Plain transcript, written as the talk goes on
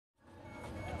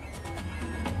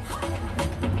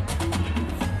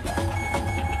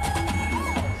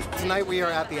Tonight we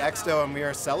are at the Expo and we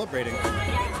are celebrating.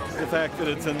 The fact that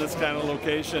it's in this kind of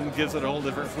location gives it a whole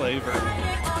different flavor.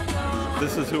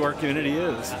 This is who our community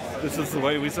is. This is the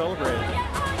way we celebrate.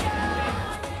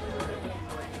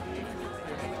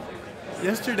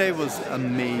 Yesterday was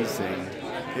amazing.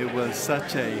 It was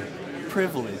such a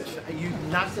privilege. You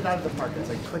knocked it out of the park.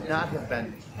 I could not have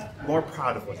been more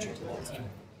proud of what you did.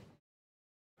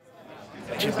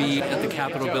 To be at the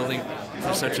Capitol building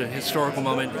for such a historical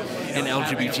moment in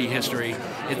LGBT history,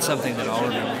 it's something that I'll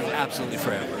remember absolutely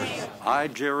forever. I,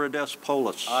 Jared S.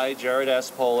 Polis. I, Jared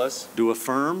S. Polis. Do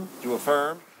affirm. Do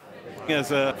affirm.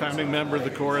 As a founding member of the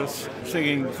chorus,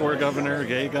 singing for a governor, a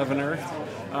gay governor,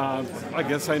 I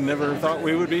guess I never thought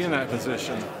we would be in that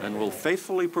position. And will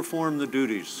faithfully perform the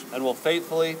duties. And will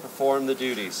faithfully perform the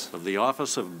duties. Of the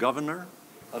office of governor.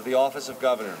 Of the office of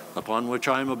governor. Upon which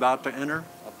I am about to enter.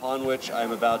 Upon which I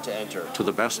am about to enter. To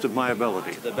the best of my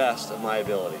ability. To the best of my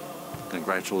ability.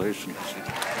 Congratulations.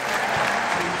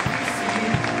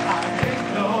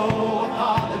 No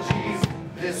apologies.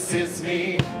 This is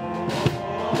me.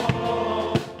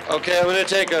 Okay, I'm going to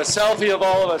take a selfie of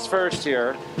all of us first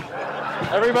here.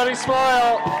 Everybody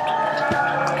smile.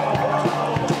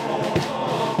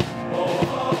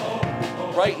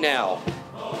 Right now,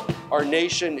 our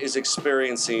nation is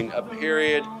experiencing a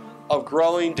period of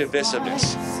growing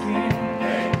divisiveness.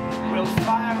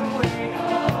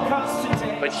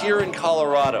 But here in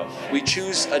Colorado, we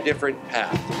choose a different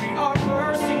path.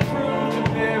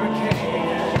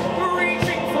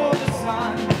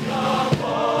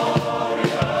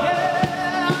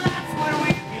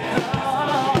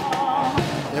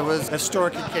 It was a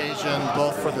historic occasion,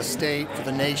 both for the state, for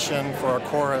the nation, for our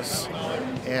chorus,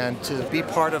 and to be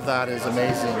part of that is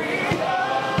amazing.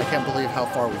 I can't believe how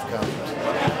far we've come.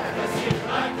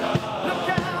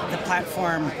 The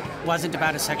platform wasn't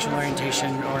about his sexual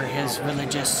orientation or his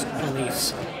religious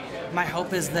beliefs. My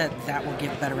hope is that that will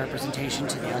give better representation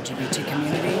to the LGBT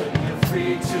community. We're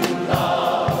free to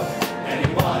love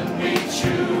anyone we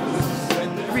choose.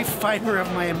 Every fiber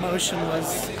of my emotion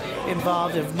was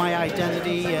involved of my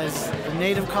identity as a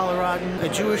native Coloradan, a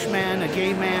Jewish man, a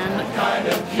gay man. Kind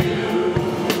of you,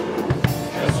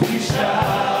 'cause we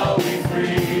shall be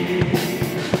free.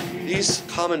 These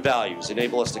common values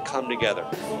enable us to come together.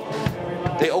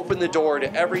 They open the door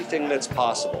to everything that's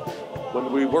possible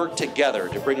when we work together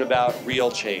to bring about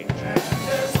real change.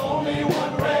 There's only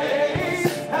one race,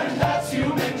 and that's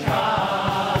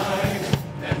humankind.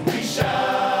 And we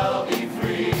shall be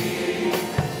free.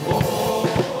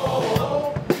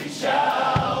 Oh, we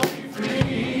shall be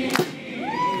free.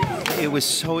 It was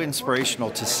so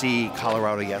inspirational to see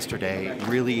Colorado yesterday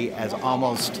really as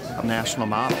almost a national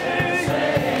model.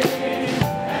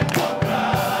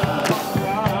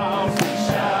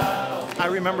 I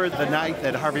remember the night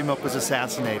that Harvey Milk was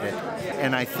assassinated,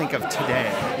 and I think of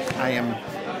today. I am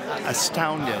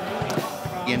astounded.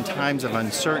 In times of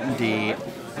uncertainty,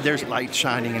 there's light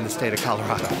shining in the state of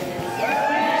Colorado.